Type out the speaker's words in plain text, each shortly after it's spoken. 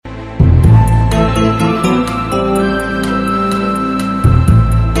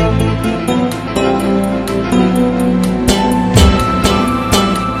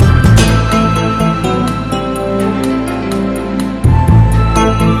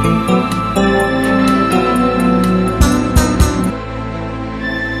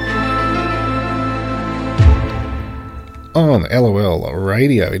LOL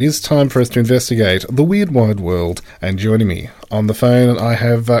Radio. It is time for us to investigate the weird wide world. And joining me on the phone, I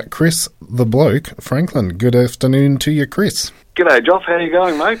have Chris the Bloke Franklin. Good afternoon to you, Chris. G'day, Joff. How you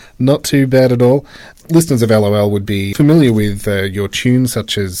going, mate? Not too bad at all. Listeners of LOL would be familiar with your tunes,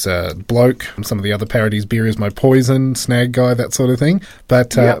 such as Bloke, some of the other parodies, Beer Is My Poison, Snag Guy, that sort of thing.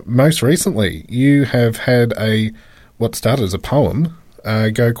 But most recently, you have had what started as a poem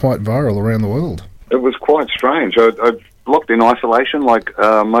go quite viral around the world. It was quite strange. I locked in isolation like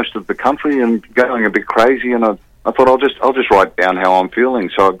most of the country and going a bit crazy, and I thought I'll just write down how I'm feeling.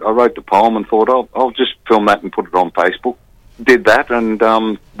 So I wrote the poem and thought I'll just film that and put it on Facebook. Did that and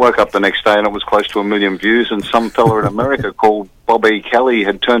woke up the next day and it was close to 1 million views, and some fella in America called Bob E. Kelly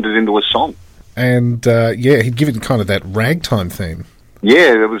had turned it into a song. And he'd given kind of that ragtime theme.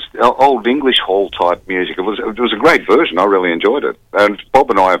 Yeah, it was old English hall type music. It was a great version. I really enjoyed it. And Bob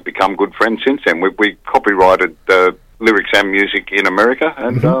and I have become good friends since then. We copyrighted lyrics and music in America,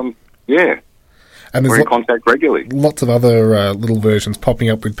 and and we're in contact regularly. Lots of other little versions popping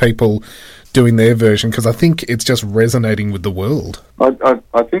up with people doing their version, because I think it's just resonating with the world.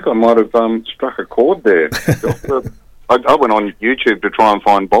 I think I might have struck a chord there. I went on YouTube to try and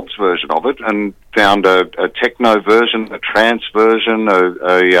find Bob's version of it and found a techno version, a trance version,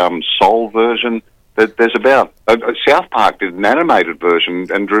 a soul version. There's about... South Park did an animated version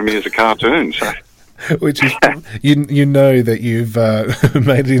and drew me as a cartoon, so... Which is, you know that you've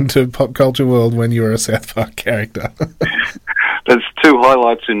made it into pop culture world when you were a South Park character. There's two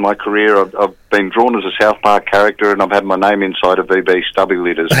highlights in my career. I've been drawn as a South Park character, and I've had my name inside a VB Stubby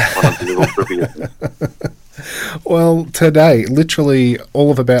Lid as one of the little trivia. Well, today, literally all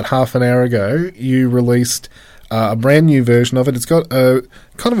of about half an hour ago, you released a brand new version of it. It's got a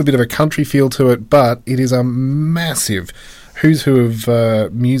kind of a bit of a country feel to it, but it is a massive who's who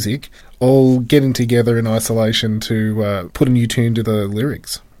of music, all getting together in isolation to put a new tune to the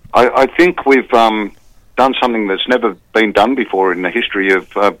lyrics. I think we've done something that's never been done before in the history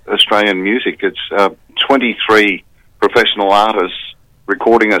of Australian music. It's 23 professional artists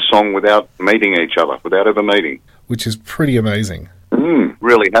recording a song without meeting each other, without ever meeting. Which is pretty amazing.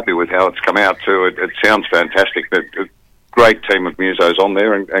 Really happy with how it's come out too. It sounds fantastic. A great team of musos on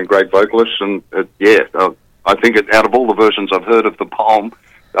there and great vocalists. And I think out of all the versions I've heard of the poem,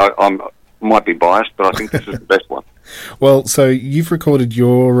 I might be biased, but I think this is the best one. Well, so you've recorded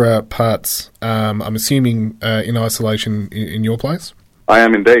your parts, I'm assuming, in isolation in your place? I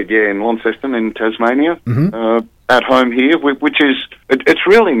am indeed, in Launceston in Tasmania. Mm-hmm. At home here, which is, it's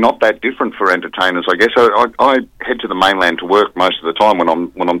really not that different for entertainers, I guess. I head to the mainland to work most of the time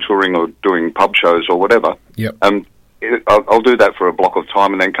when I'm touring or doing pub shows or whatever. Yep. I'll do that for a block of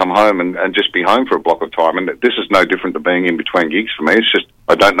time and then come home and just be home for a block of time. And this is no different than being in between gigs for me. It's just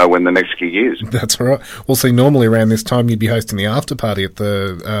I don't know when the next gig is. That's all right. Well, see, normally around this time you'd be hosting the after party at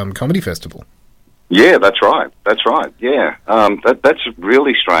the comedy festival. Yeah, that's right. Yeah, that's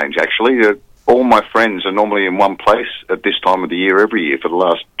really strange, actually. All my friends are normally in one place at this time of the year every year for the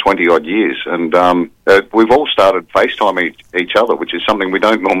last 20-odd years. And we've all started FaceTime each other, which is something we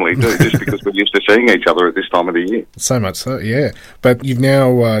don't normally do just because we're used to seeing each other at this time of the year. So much so, yeah. But you've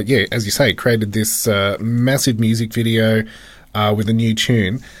now, as you say, created this massive music video with a new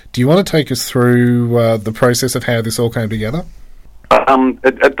tune. Do you want to take us through the process of how this all came together? At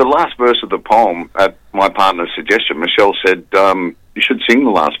the last verse of the poem, at my partner's suggestion, Michelle said, you should sing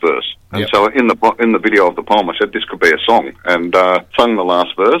the last verse. And so in the video of the poem, I said this could be a song, and sung the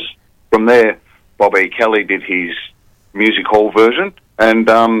last verse. From there, Bob E. Kelly did his music hall version,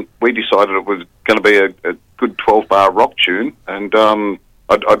 and we decided it was going to be a good 12-bar rock tune. And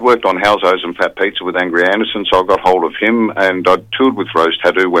I'd worked on Howzo's and Fat Pizza with Angry Anderson, so I got hold of him, and I'd toured with Rose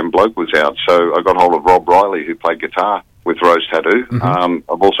Tattoo when Bloke was out, so I got hold of Rob Riley, who played guitar with Rose Tattoo.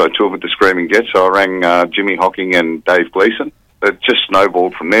 Mm-hmm. I've also toured with the Screaming Jets, so I rang Jimmy Hocking and Dave Gleason. It just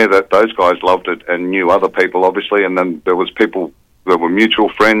snowballed from there. That those guys loved it and knew other people, obviously, and then there was people that were mutual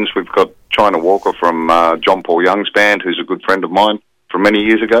friends. We've got China Walker from John Paul Young's band, who's a good friend of mine from many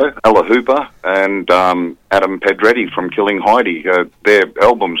years ago, Ella Hooper, and Adam Pedretti from Killing Heidi. Their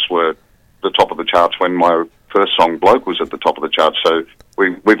albums were the top of the charts when my first song, Bloke, was at the top of the charts, so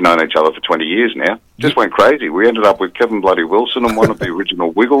we've known each other for 20 years now. Just went crazy. We ended up with Kevin Bloody Wilson and one of the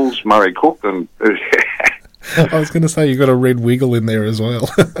original Wiggles, Murray Cook, and... I was going to say you got a red wiggle in there as well.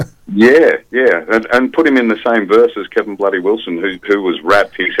 Yeah, and put him in the same verse as Kevin Bloody Wilson, who was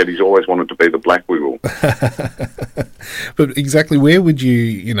rapped. He said he's always wanted to be the Black Wiggle. But exactly where would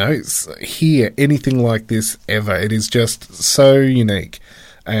you hear anything like this ever? It is just so unique.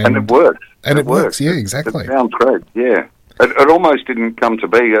 And it works. And it works, yeah, exactly. It sounds great, yeah. It almost didn't come to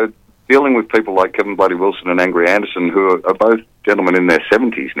be. dealing with people like Kevin Bloody Wilson and Angry Anderson, who are both gentlemen in their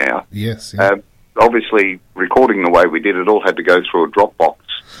 70s now. Yes. Yeah. Obviously, recording the way we did, it all had to go through a Dropbox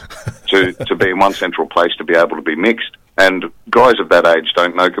to be in one central place to be able to be mixed. And guys of that age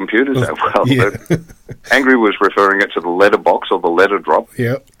don't know computers that well. Yeah. Angry was referring it to the letterbox or the letter drop.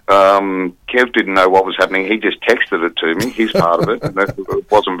 Yep. Kev didn't know what was happening. He just texted it to me. He's part of it. And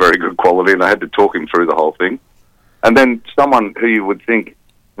it wasn't very good quality, and I had to talk him through the whole thing. And then someone who you would think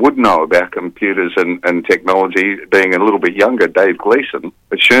would know about computers and technology, being a little bit younger, Dave Gleason,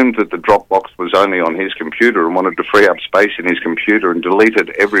 assumed that the Dropbox was only on his computer and wanted to free up space in his computer and deleted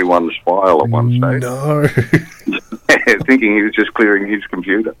everyone's file at one stage. No. Thinking he was just clearing his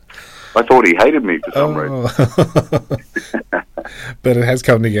computer. I thought he hated me for some reason. But it has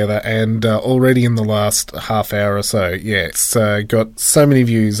come together, and already in the last half hour or so, yeah, it's got so many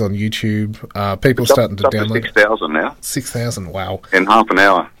views on YouTube. People It's starting to up download. 6,000 now 6,000, wow. in half an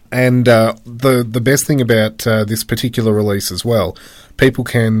hour. And the best thing about this particular release as well, people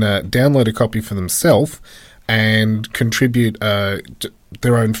can download a copy for themselves and contribute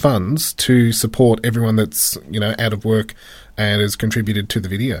their own funds to support everyone that's out of work and has contributed to the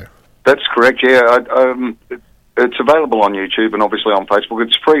video. That's correct, yeah. It's available on YouTube and obviously on Facebook.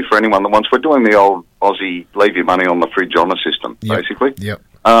 It's free for anyone that wants. We're doing the old Aussie leave your money on the fridge honor system, basically. Yep.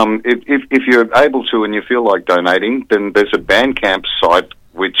 If you're able to and you feel like donating, then there's a Bandcamp site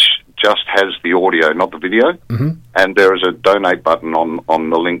which just has the audio, not the video, and there is a donate button on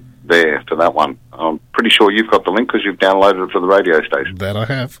the link there for that one. I'm pretty sure you've got the link because you've downloaded it for the radio station. That I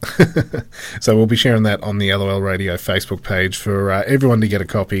have. So we'll be sharing that on the LOL Radio Facebook page for everyone to get a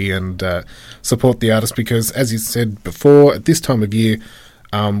copy and support the artist, because, as you said before, at this time of year,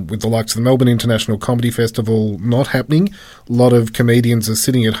 with the likes of the Melbourne International Comedy Festival not happening, a lot of comedians are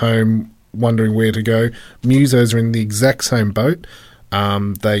sitting at home wondering where to go. Musos are in the exact same boat.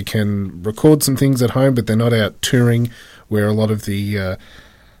 They can record some things at home, but they're not out touring, where a lot of the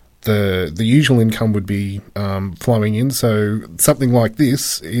usual income would be flowing in. So something like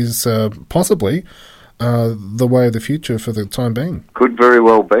this is possibly the way of the future for the time being. Could very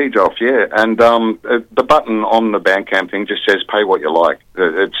well be, Joff, yeah. And the button on the Bandcamp thing just says pay what you like.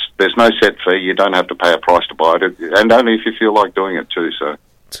 There's no set fee. You don't have to pay a price to buy it, and only if you feel like doing it too. So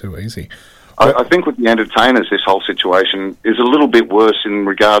too easy. I think with the entertainers, this whole situation is a little bit worse in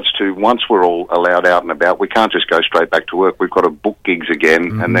regards to once we're all allowed out and about, we can't just go straight back to work. We've got to book gigs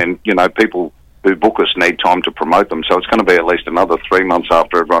again, and then, people who book us need time to promote them. So it's going to be at least another 3 months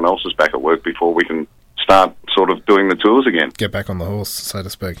after everyone else is back at work before we can start sort of doing the tours again. Get back on the horse, so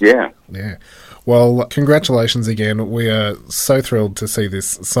to speak. Yeah. Yeah. Well, congratulations again. We are so thrilled to see this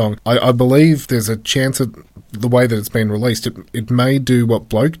song. I believe there's a chance that the way that it's been released, it may do what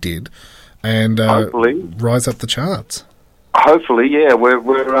Bloke did, and rise up the charts. Hopefully, yeah. We're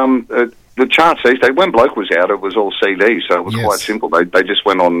the charts these days. When Bloke was out, it was all CDs, so it was quite simple. They just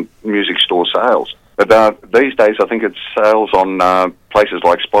went on music store sales. But these days, I think it's sales on places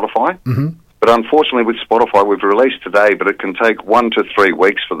like Spotify. Mm-hmm. But unfortunately, with Spotify, we've released today, but it can take 1 to 3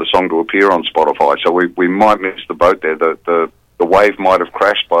 weeks for the song to appear on Spotify. So we might miss the boat there. The wave might have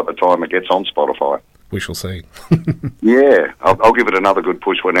crashed by the time it gets on Spotify. We shall see. Yeah, I'll give it another good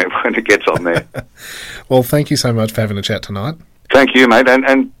push when it gets on there. Well, thank you so much for having a chat tonight. Thank you, mate,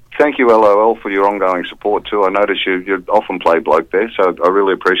 and thank you, LOL, for your ongoing support too. I notice you often play Bloke there, so I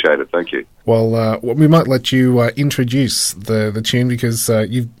really appreciate it. Thank you. Well, we might let you introduce the tune, because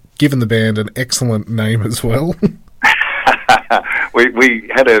you've given the band an excellent name as well. We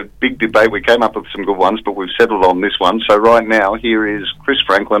had a big debate. We came up with some good ones, but we've settled on this one. So right now, here is Chris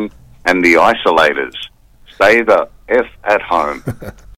Franklin and the Isolators. Stay the F at home.